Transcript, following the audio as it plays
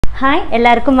Hi,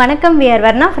 எல்லாருக்கும் வணக்கம். We are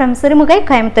Varnaa from Sirumugai,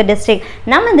 Coimbatore district.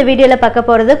 நம்ம இந்த வீடியோல பார்க்க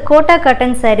போறது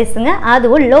Kota-Cotton sareesங்க.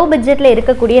 அதுவும் low budgetல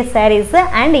இருக்கக்கூடிய sarees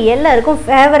and எல்லாருக்கும்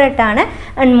ஃபேவரட்டான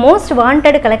and most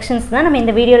wanted collections தான் நம்ம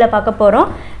இந்த வீடியோல பார்க்க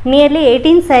போறோம். Nearly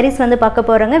 18 sarees வந்து பார்க்க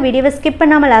போறோங்க. வீடியோவை skip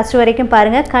பண்ணாம லாஸ்ட் வரைக்கும்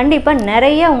பாருங்க. கண்டிப்பா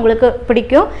நிறைய உங்களுக்கு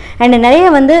பிடிக்கும் and நிறைய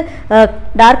வந்து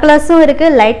டார்க் கலர்ஸும் இருக்கு,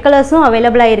 லைட் கலர்ஸும்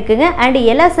அவேலபிளா இருக்குங்க. and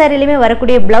எல்லா சாரிலயுமே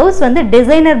வரக்கூடிய ப்ளவுஸ் வந்து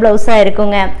டிசைனர் ப்ளவுஸா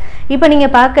இருக்குங்க. இப்போ நீங்க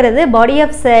பார்க்கிறது பாடி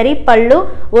ஆஃப் saree பல்லு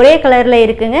ஒரே கலர்ல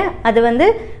இருக்குங்க. அது வந்து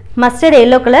மஸ்டர்ட்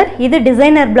yellow கலர். இது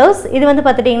டிசைனர் ப்ளவுஸ். இது வந்து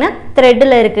பார்த்துட்டீங்கன்னா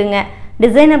த்ரெட்ல இருக்குங்க.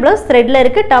 டிசைனர் ப்ளவுஸ் த்ரெட்ல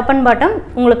இருக்கு. டாப் அண்ட் பாட்டம்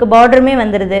உங்களுக்கு பார்டருமே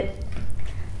வந்துருது.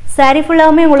 saree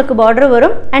ஃபுல்லாவுமே உங்களுக்கு பார்டர்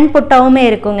வரும் and புட்டாவுமே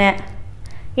இருக்குங்க.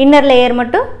 இன்னர் லேயர்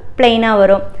மட்டும் பிளைனா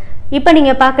வரும். இப்போ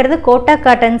நீங்க பார்க்கிறது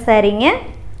Kota-Cotton சாரீங்க.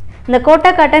 இந்த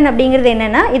Kota-Cotton அப்படிங்கிறது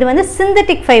என்னன்னா இது வந்து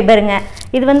சிந்தட்டிக் ஃபைபருங்க.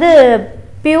 இது வந்து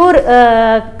பியூர்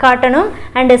காட்டனும்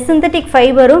அண்ட் சிந்தட்டிக்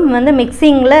ஃபைபரும் வந்து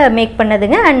மிக்சிங்கில் மேக்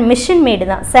பண்ணதுங்க அண்ட் மிஷின் மேடு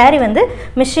தான். சாரீ வந்து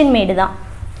மிஷின் மேடு தான்.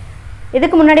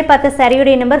 இதுக்கு முன்னாடி பார்த்த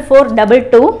சாரியோடைய நம்பர்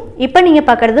 422. இப்போ நீங்கள்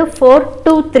பார்க்குறது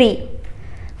 423.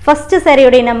 First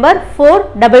சாரியோடைய number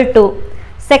 422.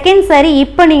 செகண்ட் சாரீ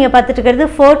இப்போ நீங்கள் பார்த்துட்டு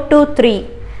இருக்கிறது 423.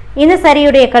 இந்த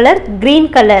சாரியோடைய கலர்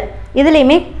க்ரீன் கலர்.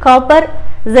 இதுலேயுமே காப்பர்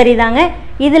ஜரி தாங்க.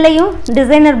 இதுலயும்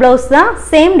டிசைனர் ப்ளவுஸ் தான்.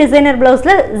 சேம் டிசைனர்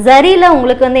ப்ளவுஸ்ல ஜரியில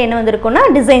உங்களுக்கு வந்து என்ன வந்திருக்கும்னா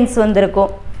டிசைன்ஸ்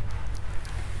வந்திருக்கும்.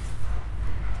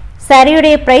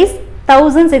 சாரியுடைய பிரைஸ்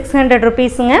 1600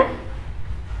 rupeesங்க.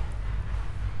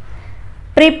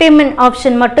 ப்ரீபேமெண்ட்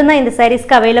ஆப்ஷன் மட்டும்தான் இந்த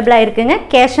சாரீஸ்க்கு அவைலபிளா இருக்குங்க.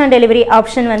 கேஷ் ஆன் டெலிவரி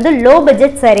ஆப்ஷன் வந்து லோ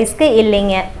பட்ஜெட் சாரீஸ்க்கு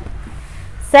இல்லைங்க.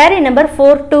 Sorry number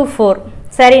 424.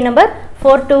 Sorry number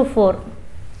 424.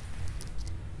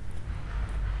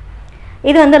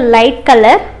 இது வந்து லைட்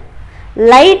கலர்,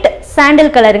 லைட்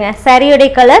சாண்டல் கலருங்க. சாரியோடைய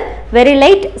colour very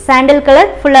light sandal colour.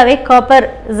 ஃபுல்லாகவே காப்பர்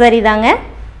ஜரி தாங்க.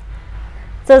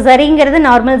 ஸோ ஜரிங்கிறது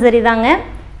நார்மல் ஜரி தாங்க.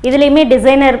 இதுலேயுமே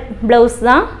டிசைனர் ப்ளவுஸ்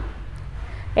தான்.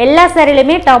 எல்லா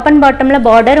சாரிலையுமே டாப் அண்ட் பாட்டமில்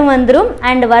பார்டரும் வந்துடும்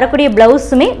அண்ட் வரக்கூடிய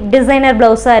ப்ளவுஸுமே டிசைனர்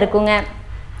ப்ளவுஸாக இருக்குங்க.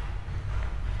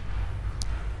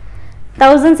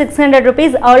 1600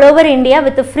 rupees all over India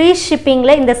with free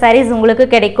ஷிப்பிங்கில் இந்த சாரீஸ் உங்களுக்கு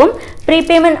கிடைக்கும்.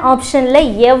 ப்ரீபேமெண்ட் ஆப்ஷனில்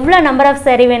எவ்வளோ நம்பர் ஆஃப்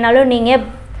சாரீ வேணாலும் நீங்கள்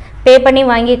பே பண்ணி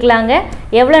வாங்கிக்கலாங்க.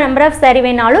 எவ்வளோ நம்பர் ஆஃப் சாரீ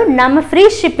வேணாலும் நம்ம ஃப்ரீ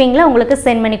ஷிப்பிங்கில் உங்களுக்கு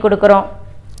சென்ட் பண்ணி கொடுக்குறோம்.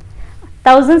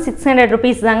 1600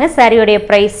 rupees தாங்க சாரியோடைய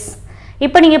ப்ரைஸ்.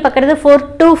 இப்போ நீங்கள் பார்க்குறது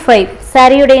 425.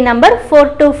 சாரியோடைய நம்பர்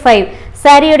 425.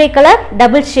 சாரியோடைய கலர்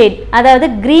டபுள் ஷேட், அதாவது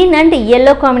க்ரீன் அண்ட்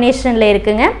yellow காம்பினேஷனில்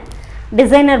இருக்குங்க.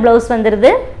 டிசைனர் ப்ளவுஸ்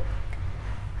வந்துடுது.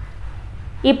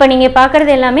 இப்போ நீங்கள்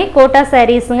பார்க்குறது எல்லாமே கோட்டா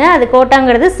சாரீஸுங்க. அது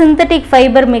கோட்டாங்கிறது synthetic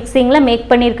fibre மிக்சிங்கில் make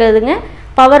பண்ணியிருக்கிறதுங்க.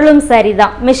 Powerloom sari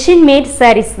தான், மிஷின் மேட்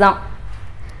சாரீஸ் தான்.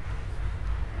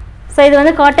 ஸோ இது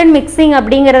வந்து காட்டன் மிக்சிங்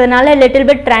அப்படிங்கிறதுனால லிட்டில்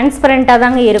பிட் டிரான்ஸ்பரண்ட்டாக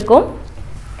தாங்க இருக்கும்.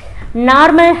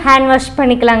 நார்மல் ஹேண்ட் வாஷ்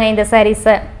பண்ணிக்கலாங்க இந்த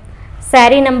சாரீஸை.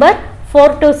 சாரீ நம்பர்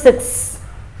 426.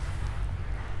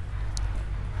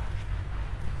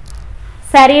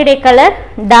 சாரியுடைய கலர்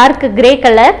டார்க் கிரே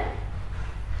கலர்.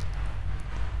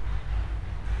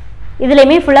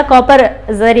 இதுலேயுமே ஃபுல்லாக காப்பர்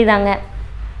ஜரி தாங்க.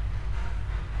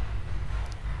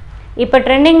 இப்போ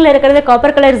ட்ரெண்டிங்கில் இருக்கிறது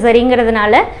காப்பர் கலர்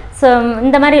ஜரிங்கிறதுனால ஸோ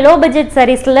இந்த மாதிரி லோ பட்ஜெட்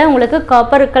சாரீஸில் உங்களுக்கு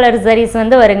காப்பர் கலர் ஜரீஸ்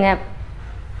வந்து வருங்க.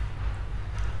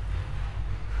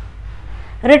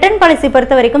 ரிட்டர்ன் பாலிசி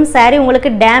பொறுத்த வரைக்கும் சாரீ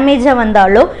உங்களுக்கு டேமேஜாக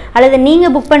வந்தாலோ அல்லது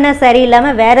நீங்கள் புக் பண்ண சாரீ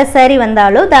இல்லாமல் வேறு சாரீ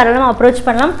வந்தாலோ தாராளமாக அப்ரோச்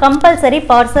பண்ணலாம். கம்பல்சரி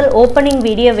பார்சல் ஓப்பனிங்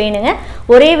வீடியோ வேணுங்க.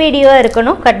 ஒரே வீடியோவாக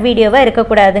இருக்கணும், கட் வீடியோவாக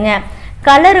இருக்கக்கூடாதுங்க.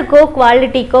 கலருக்கோ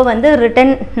குவாலிட்டிக்கோ வந்து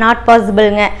ரிட்டன் நாட்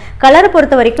பாசிபிள்ங்க. கலரை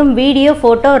பொறுத்த வரைக்கும் வீடியோ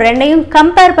ஃபோட்டோ ரெண்டையும்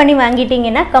கம்பேர் பண்ணி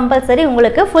வாங்கிட்டீங்கன்னா கம்பல்சரி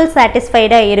உங்களுக்கு ஃபுல்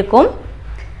சாட்டிஸ்ஃபைடாக இருக்கும்.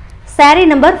 Sari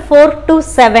number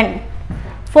 427.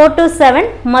 427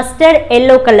 mustard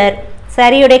yellow colour.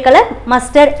 சாரியுடைய colour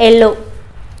mustard yellow.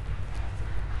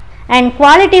 And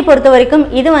quality பொறுத்த வரைக்கும்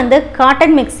இது வந்து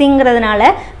காட்டன் மிக்சிங்கிறதுனால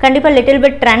கண்டிப்பாக லிட்டில்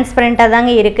பிட் டிரான்ஸ்பரண்ட்டாக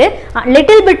தாங்க இருக்குது.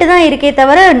 லிட்டில் பிட்டு தான் இருக்கே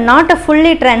தவிர not a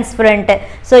fully transparent.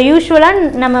 So யூஸ்வலாக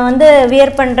நம்ம வந்து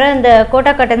வியர் பண்ணுற இந்த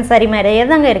Kota-Cotton சாரீ மாதிரியே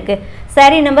தாங்க இருக்குது.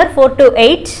 Sari number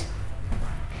 428.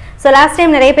 So last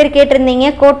time நிறைய பேர் கேட்டிருந்தீங்க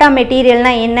கோட்டா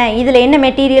மெட்டீரியல்னால் என்ன, இதில் என்ன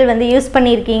மெட்டீரியல் வந்து யூஸ்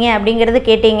பண்ணியிருக்கீங்க அப்படிங்கிறது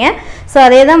கேட்டீங்க. ஸோ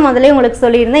அதே தான் முதல்ல உங்களுக்கு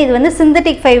சொல்லியிருந்தேன். இது வந்து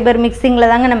சிந்தட்டிக் ஃபைபர்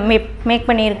மிக்சிங்கில் தாங்க நம்ம மேக்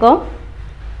பண்ணியிருக்கோம்.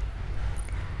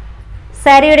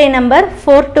 சாரியுடைய நம்பர்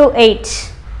 428.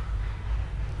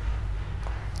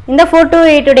 இந்த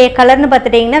 428 உடைய கலர்னு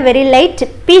பார்த்துட்டிங்கன்னா வெரி லைட்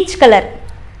பீச் கலர்.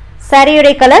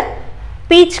 சாரியுடைய colour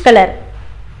peach colour.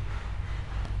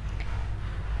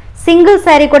 Single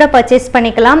sari கூட பர்ச்சேஸ்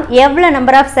பண்ணிக்கலாம். எவ்வளோ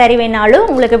நம்பர் ஆஃப் சாரீ வேணாலும்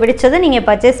உங்களுக்கு பிடிச்சது நீங்கள்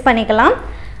பர்ச்சேஸ் பண்ணிக்கலாம்.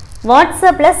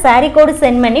 வாட்ஸ்அப்பில் சாரீ கோடு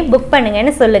சென்ட் பண்ணி புக்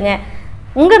பண்ணுங்கன்னு சொல்லுங்கள்.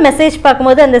 உங்கள் மெசேஜ்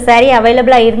பார்க்கும்போது அந்த saree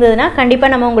அவைலபிளாக இருந்ததுன்னா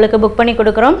கண்டிப்பாக நம்ம உங்களுக்கு புக் பண்ணி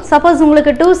கொடுக்குறோம். சப்போஸ்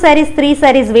உங்களுக்கு 2 sarees 3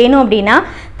 sarees வேணும் அப்படின்னா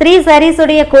 3 sarees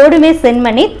உடைய கோடுமே சென்ட்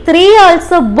பண்ணி 3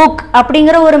 ஆல்சோ புக்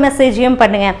அப்படிங்கிற ஒரு மெசேஜையும்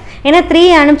பண்ணுங்கள். ஏன்னா 3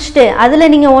 அனுப்பிச்சிட்டு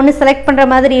அதில் நீங்கள் ஒன்று செலக்ட் பண்ணுற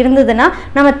மாதிரி இருந்ததுன்னா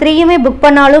நம்ம 3யுமே புக்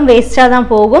பண்ணாலும் வேஸ்ட்டாக தான்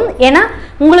போகும். ஏன்னா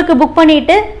உங்களுக்கு புக்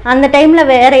பண்ணிவிட்டு அந்த டைமில்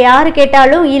வேறு யார்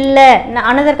கேட்டாலும் இல்லை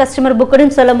அனதர் கஸ்டமர்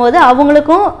புக்குன்னு சொல்லும் போது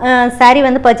அவங்களுக்கும் saree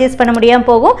வந்து பர்ச்சேஸ் பண்ண முடியாமல்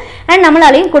போகும் அண்ட்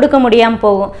நம்மளாலையும் கொடுக்க முடியாமல்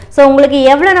போகும். ஸோ உங்களுக்கு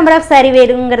எவ்வளோ நம்பர் ஆஃப் saree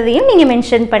வேணுங்கிறதையும் நீங்கள்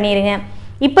மென்ஷன் பண்ணிடுங்க.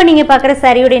 இப்போ நீங்கள் பார்க்குற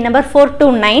சாரியுடைய நம்பர்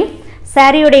 429.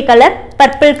 சாரியுடைய colour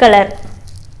purple colour.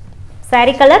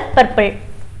 Sorry colour purple.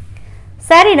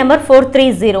 Sorry number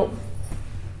 430.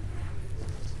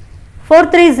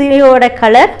 430ஓட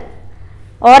colour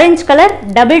orange colour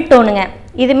double டோனுங்க.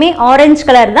 இதுமே ஆரஞ்சு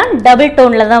கலர் தான், டபுள்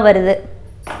டோனில் தான் வருது.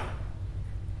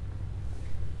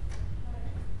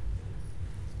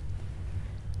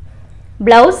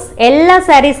 ப்ளவுஸ் எல்லா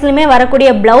சாரீஸ்லையுமே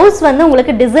வரக்கூடிய ப்ளவுஸ் வந்து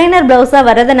உங்களுக்கு டிசைனர் ப்ளவுஸாக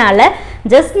வரதுனால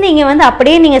ஜஸ்ட் நீங்கள் வந்து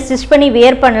அப்படியே நீங்கள் ஸ்டிச் பண்ணி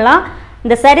வியர் பண்ணலாம்.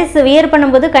 இந்த சாரீஸ் வியர்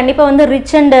பண்ணும்போது கண்டிப்பாக வந்து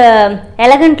ரிச் அண்ட்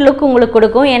எலகண்ட் லுக் உங்களுக்கு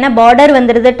கொடுக்கும். ஏன்னா பார்டர்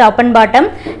வந்துடுது top and bottom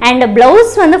and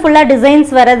blouse வந்து ஃபுல்லாக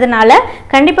டிசைன்ஸ் வரதுனால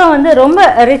கண்டிப்பாக வந்து ரொம்ப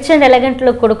ரிச் அண்ட் எலகண்ட்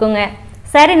லுக் கொடுக்குங்க.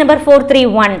 சாரீ நம்பர்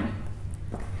 431.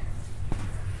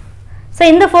 ஸோ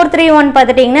இந்த 431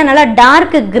 பார்த்துட்டிங்கன்னா நல்லா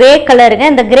டார்க் கிரே கலருங்க.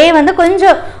 இந்த கிரே வந்து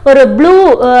கொஞ்சம் ஒரு ப்ளூ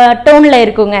டோனில்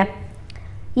இருக்குங்க.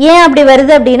 ஏன் அப்படி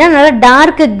வருது அப்படின்னா நல்லா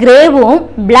டார்க் கிரேவும்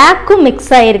பிளாக்கும்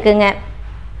மிக்ஸ் ஆகிருக்குங்க.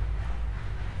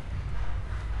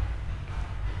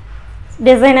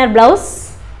 Designer blouse.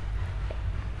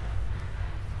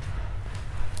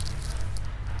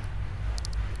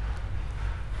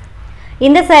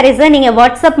 இந்த சாரீஸை நீங்கள்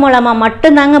வாட்ஸ்அப் மூலமாக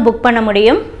மட்டும்தாங்க புக் பண்ண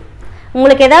முடியும்.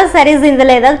 உங்களுக்கு ஏதாவது சாரீஸ்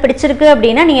இதில் ஏதாவது பிடிச்சிருக்கு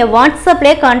அப்படின்னா நீங்கள்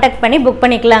வாட்ஸ்அப்லேயே காண்டாக்ட் பண்ணி புக்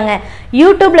பண்ணிக்கலாங்க.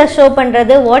 யூடியூப்பில் ஷோ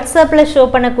பண்ணுறது, வாட்ஸ்அப்பில் ஷோ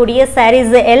பண்ணக்கூடிய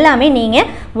சாரீஸ் எல்லாமே நீங்கள்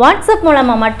வாட்ஸ்அப்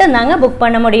மூலமாக மட்டும்தாங்க புக்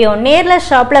பண்ண முடியும். நேரில்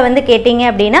ஷாப்பில் வந்து கேட்டிங்க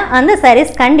அப்படின்னா அந்த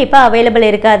சாரீஸ் கண்டிப்பாக அவைலபிள்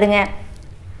இருக்காதுங்க.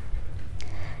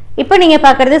 இப்போ நீங்கள்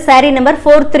பார்க்குறது sari number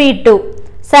 432.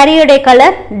 சாரியோடைய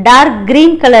colour dark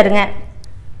green கலருங்க.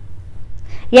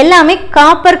 எல்லாமே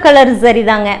காப்பர் கலர் சரி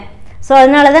தாங்க. ஸோ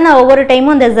அதனால தான் நான் ஒவ்வொரு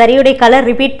டைமும் அந்த சரியுடைய கலர்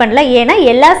ரிப்பீட் பண்ணல. ஏன்னா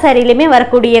எல்லா சாரிலையுமே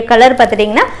வரக்கூடிய கலர்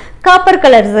பார்த்துட்டிங்கன்னா காப்பர்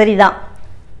கலர் சரி தான்.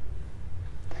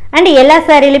 அண்ட் எல்லா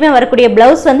சாரிலையுமே வரக்கூடிய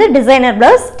ப்ளவுஸ் வந்து டிசைனர்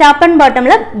ப்ளவுஸ், டாப் அண்ட்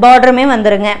பாட்டமில் பார்டருமே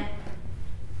வந்துருங்க.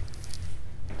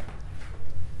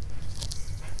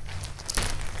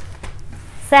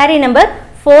 Sorry number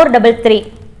 433.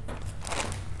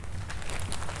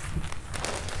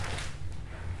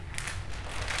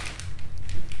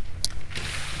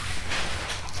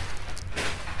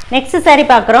 நெக்ஸ்ட் சாரி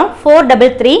பார்க்குறோம்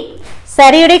 433.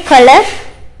 சாரியுடைய கலர்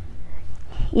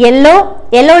எல்லோ.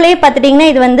 எல்லோலேயே பார்த்துட்டிங்கன்னா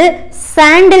இது வந்து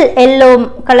சாண்டில் எல்லோ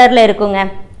கலரில் இருக்குங்க.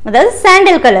 அதாவது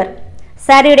சாண்டில் கலர்.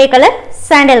 சாரியுடைய கலர்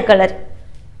சாண்டில் கலர்.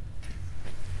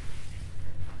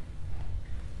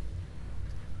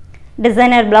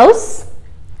 Designer blouse.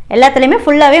 எல்லாத்துலேயுமே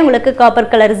ஃபுல்லாகவே உங்களுக்கு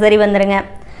காப்பர் கலர் சரி வந்துடுங்க.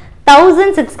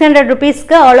 1600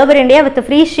 rupeesக்கு all over India with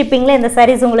free ஷிப்பிங்கில் இந்த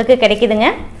சாரீஸ் உங்களுக்கு கிடைக்குதுங்க.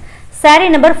 சாரீ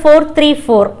நம்பர்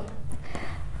 434.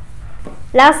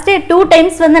 லாஸ்ட்டு 2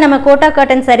 times வந்து நம்ம கோட்டா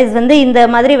காட்டன் சாரீஸ் வந்து இந்த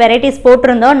மாதிரி வெரைட்டிஸ்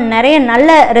போட்டிருந்தோம். நிறைய நல்ல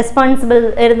ரெஸ்பான்சிபிள்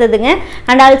இருந்ததுங்க.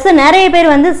 அண்ட் ஆல்சோ நிறைய பேர்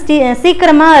வந்து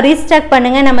சீக்கிரமாக ரீஸ்டாக்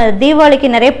பண்ணுங்கள், நம்ம தீபாவளிக்கு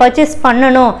நிறைய பர்ச்சேஸ்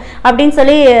பண்ணணும் அப்படின்னு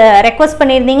சொல்லி ரெக்வஸ்ட்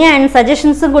பண்ணியிருந்தீங்க. அண்ட்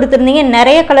சஜஷன்ஸும் கொடுத்துருந்தீங்க.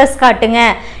 நிறைய கலர்ஸ் காட்டுங்க,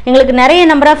 எங்களுக்கு நிறைய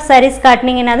நம்பர் ஆஃப் சாரீஸ்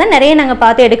காட்டினீங்கன்னா தான் நிறைய நாங்கள்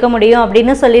பார்த்து எடுக்க முடியும்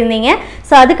அப்படின்னு சொல்லியிருந்தீங்க.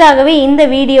 ஸோ அதுக்காகவே இந்த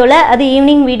வீடியோவில், அது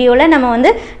ஈவினிங் வீடியோவில் நம்ம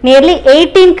வந்து நியர்லி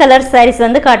 18 கலர் சாரீஸ்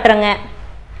வந்து காட்டுறோங்க.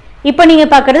 இப்போ நீங்கள்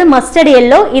பார்க்குறது மஸ்டர்ட்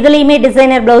எல்லோ. இதுலேயுமே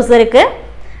டிசைனர் ப்ளவுஸ் இருக்குது.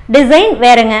 டிசைன்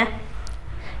வேறுங்க.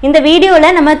 இந்த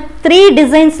வீடியோவில் நம்ம 3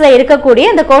 டிசைன்ஸில் இருக்கக்கூடிய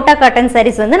இந்த கோட்டா காட்டன்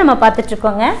சாரீஸ் வந்து நம்ம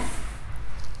பார்த்துட்ருக்கோங்க.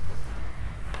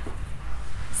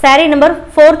 சாரீ நம்பர்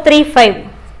 435.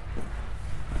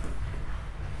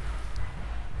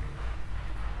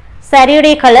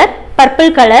 சாரியுடைய கலர்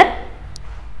பர்பிள் கலர்.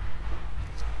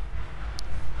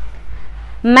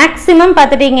 மேக்ஸிமம்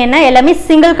பார்த்துட்டிங்கன்னா எல்லாமே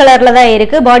சிங்கிள் கலரில் தான்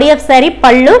இருக்குது. பாடி ஆஃப் சாரீ,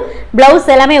 பல்லு, ப்ளவுஸ்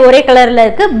எல்லாமே ஒரே கலரில்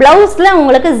இருக்குது. ப்ளவுஸில்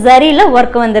உங்களுக்கு ஜரியில்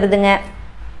ஒர்க் வந்துடுதுங்க.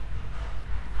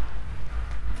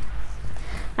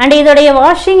 அண்ட் இதோடைய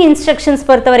வாஷிங் இன்ஸ்ட்ரக்ஷன்ஸ்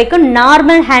பொறுத்த வரைக்கும்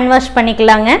நார்மல் ஹேண்ட் வாஷ்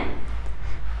பண்ணிக்கலாங்க.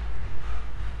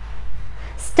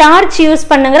 ஸ்டார்ச் யூஸ்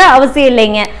பண்ணுங்கிற அவசியம்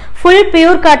இல்லைங்க. ஃபுல்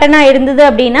பியூர் காட்டனாக இருந்தது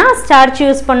அப்படின்னா ஸ்டார்ச்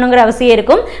யூஸ் பண்ணுங்கிற அவசியம்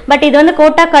இருக்கும். பட் இது வந்து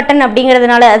கோட்டா காட்டன்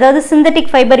அப்படிங்கிறதுனால, அதாவது சிந்தட்டிக்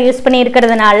ஃபைபர் யூஸ் பண்ணி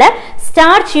இருக்கிறதுனால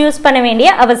ஸ்டார்ச் யூஸ் பண்ண வேண்டிய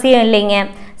அவசியம் இல்லைங்க.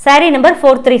 சாரீ நம்பர்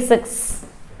 436.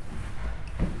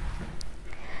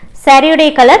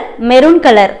 சாரியுடைய கலர் மெரூன்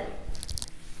கலர்.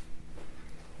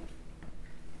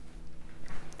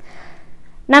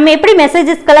 நம்ம எப்படி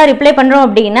மெசேஜஸ்க்கெல்லாம் ரிப்ளை பண்ணுறோம்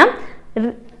அப்படின்னா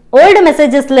ஓல்டு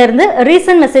மெசேஜஸ்ல இருந்து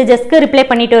ரீசன்ட் மெசேஜஸ்க்கு ரிப்ளை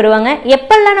பண்ணிட்டு வருவாங்க.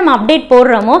 எப்பெல்லாம் நம்ம அப்டேட்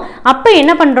போடுறோமோ அப்போ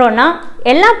என்ன பண்றோம்னா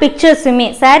எல்லா பிக்சர்ஸுமே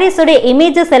சாரீஸோட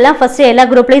இமேஜஸ் எல்லாம் ஃபர்ஸ்ட் எல்லா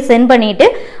குரூப்லயும் சென்ட் பண்ணிட்டு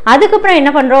அதுக்கப்புறம் என்ன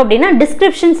பண்றோம் அப்படின்னா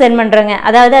டிஸ்கிரிப்ஷன் சென்ட் பண்றாங்க.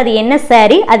 அதாவது அது என்ன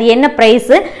சாரீ, அது என்ன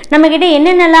பிரைஸ், நம்ம கிட்ட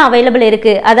என்னென்னலாம் அவைலபிள்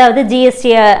இருக்கு, அதாவது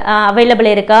ஜிஎஸ்டி அவைலபிள்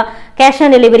இருக்கா, கேஷ்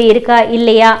ஆன் டெலிவரி இருக்கா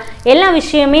இல்லையா, எல்லா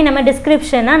விஷயமே நம்ம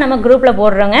டிஸ்கிரிப்ஷனா நம்ம குரூப்ல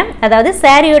போடுறோங்க. அதாவது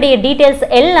சாரியோடைய டீடைல்ஸ்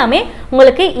எல்லாமே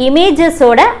உங்களுக்கு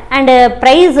இமேஜஸோட அண்ட்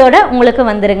பிரைஸோட உங்களுக்கு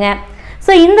வந்துருங்க.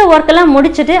 ஸோ இந்த ஒர்க்கெல்லாம்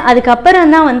முடிச்சுட்டு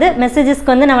அதுக்கப்புறம் தான் வந்து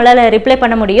மெசேஜஸ்க்கு வந்து நம்மளால் ரிப்ளை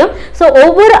பண்ண முடியும். ஸோ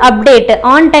ஒவ்வொரு அப்டேட்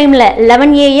ஆன் டைமில்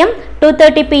 11 AM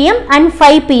 2:30 PM அண்ட்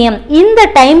 5 PM இந்த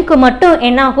டைமுக்கு மட்டும்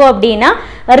என்ன ஆகும் அப்படின்னா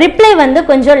ரிப்ளை வந்து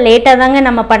கொஞ்சம் லேட்டாக தாங்க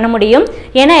நம்ம பண்ண முடியும்.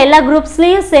 ஏன்னா எல்லா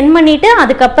குரூப்ஸ்லேயும் சென்ட் பண்ணிவிட்டு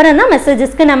அதுக்கப்புறம் தான்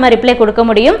மெசேஜஸ்க்கு நம்ம ரிப்ளை கொடுக்க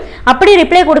முடியும். அப்படி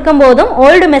ரிப்ளை கொடுக்கும் போதும்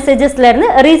ஓல்டு மெசேஜஸ்லேருந்து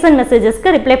ரீசன்ட்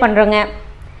மெசேஜஸ்க்கு ரிப்ளை பண்ணுறோங்க.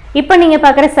 இப்போ நீங்கள்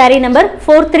பார்க்குற சாரீ நம்பர்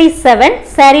 437,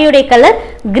 சாரியுடைய colour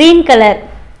green colour.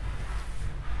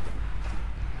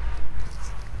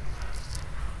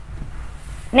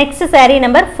 Next sari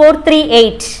number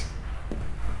 438.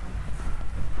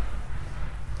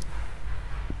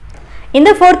 இந்த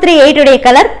 438 உடைய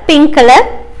கலர் பிங்க் கலர்.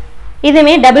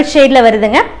 இதுமே டபுள் ஷேட்ல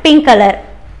வருதுங்க, பிங்க் கலர்.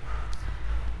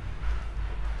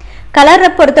 கலரை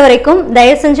பொறுத்த வரைக்கும்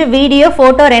தயவு செஞ்சு வீடியோ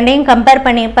ஃபோட்டோ ரெண்டையும் கம்பேர்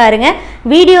பண்ணி பாருங்க.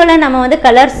 வீடியோவில் நம்ம வந்து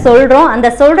கலர் சொல்கிறோம், அந்த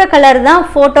சொல்கிற கலர் தான்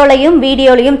ஃபோட்டோலையும்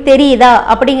வீடியோலையும் தெரியுதா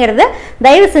அப்படிங்கிறத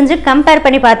தயவு செஞ்சு கம்பேர்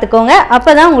பண்ணி பார்த்துக்கோங்க.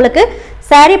 அப்போ தான் உங்களுக்கு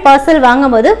சாரீ பார்சல்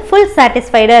வாங்கும்போது ஃபுல்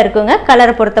சாட்டிஸ்ஃபைடாக இருக்குங்க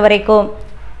கலரை பொறுத்த வரைக்கும்.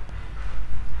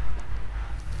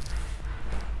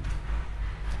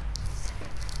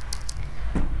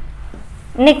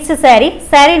 Next sari,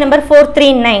 sari number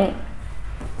 439.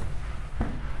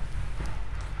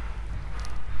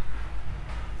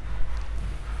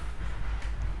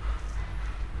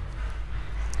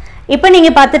 இப்போ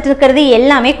நீங்கள் பார்த்துட்டு இருக்கிறது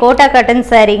எல்லாமே quota cotton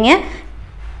சாரீங்க.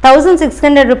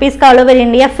 1600 rupeesக்கு all over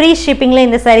India free ஷிப்பிங்கில்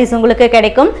இந்த சாரீஸ் உங்களுக்கு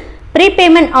கிடைக்கும்.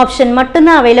 ப்ரீபேமெண்ட் ஆப்ஷன்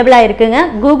மட்டும்தான் அவைலபிளாக இருக்குங்க.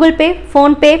 Google Pay,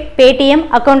 PhonePe, Paytm,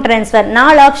 account transfer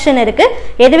 4 option இருக்குது.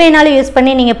 எது வேணாலும் யூஸ்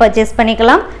பண்ணி நீங்கள் பர்ச்சேஸ்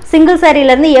பண்ணிக்கலாம். சிங்கிள்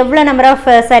சாரீலேருந்து எவ்வளோ நம்பர் ஆஃப்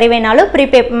சாரீ வேணாலும்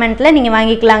ப்ரீபேமெண்ட்டில் நீங்கள்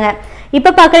வாங்கிக்கலாங்க.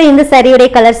 இப்போ பார்க்குற இந்த சாரியுடைய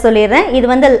கலர் சொல்லிடுறேன். இது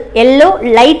வந்து எல்லோ,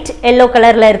 லைட் எல்லோ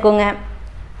கலரில் இருக்குங்க.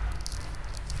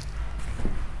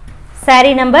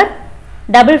 சாரீ நம்பர்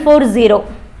 440.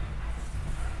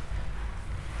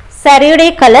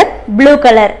 சாரியுடைய கலர் ப்ளூ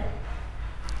கலர்.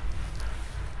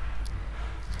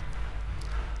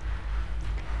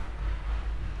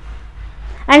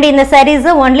 அண்ட் இந்த சாரீஸ்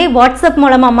ஒன்லி வாட்ஸ்அப்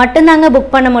மூலமாக மட்டும்தாங்க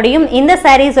புக் பண்ண முடியும். இந்த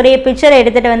சாரீஸுடைய பிக்சர்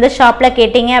எடுத்துகிட்டு வந்து ஷாப்பில்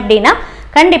கேட்டிங்க அப்படின்னா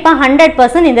கண்டிப்பாக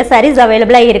 100% இந்த சாரீஸ்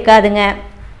அவைலபிளாக இருக்காதுங்க.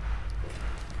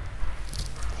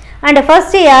 அண்ட்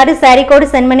ஃபர்ஸ்ட் யார் சாரீ கோடு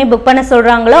சென்ட் பண்ணி புக் பண்ண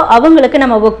சொல்கிறாங்களோ அவங்களுக்கு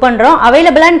நம்ம புக் பண்ணுறோம்.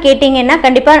 அவைலபிளான்னு கேட்டிங்கன்னா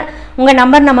கண்டிப்பாக உங்கள்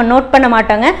நம்பர் நம்ம நோட் பண்ண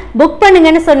மாட்டோங்க. புக்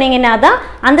பண்ணுங்கன்னு சொன்னீங்கன்னா தான்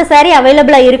அந்த சாரீ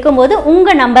அவைலபிளாக இருக்கும்போது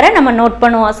உங்கள் நம்பரை நம்ம நோட்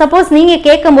பண்ணுவோம். சப்போஸ் நீங்கள்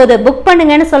கேட்கும்போது புக்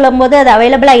பண்ணுங்கன்னு சொல்லும் போது அது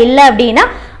அவைலபிளாக இல்லை அப்படின்னா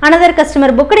அனதர்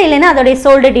கஸ்டமர் புக்கடு இல்லைன்னா அதோடைய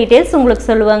சோல்டு டீட்டெயில்ஸ் உங்களுக்கு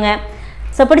சொல்லுவாங்க.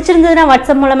 ஸோ பிடிச்சிருந்ததுன்னா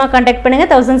வாட்ஸ்அப் மூலமாக கான்டாக்ட்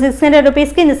பண்ணுங்கள். 1600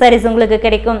 rupeesக்கு இந்த சாரீஸ் உங்களுக்கு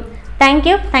கிடைக்கும்.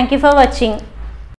 தேங்க்யூ ஃபார் வாட்சிங்.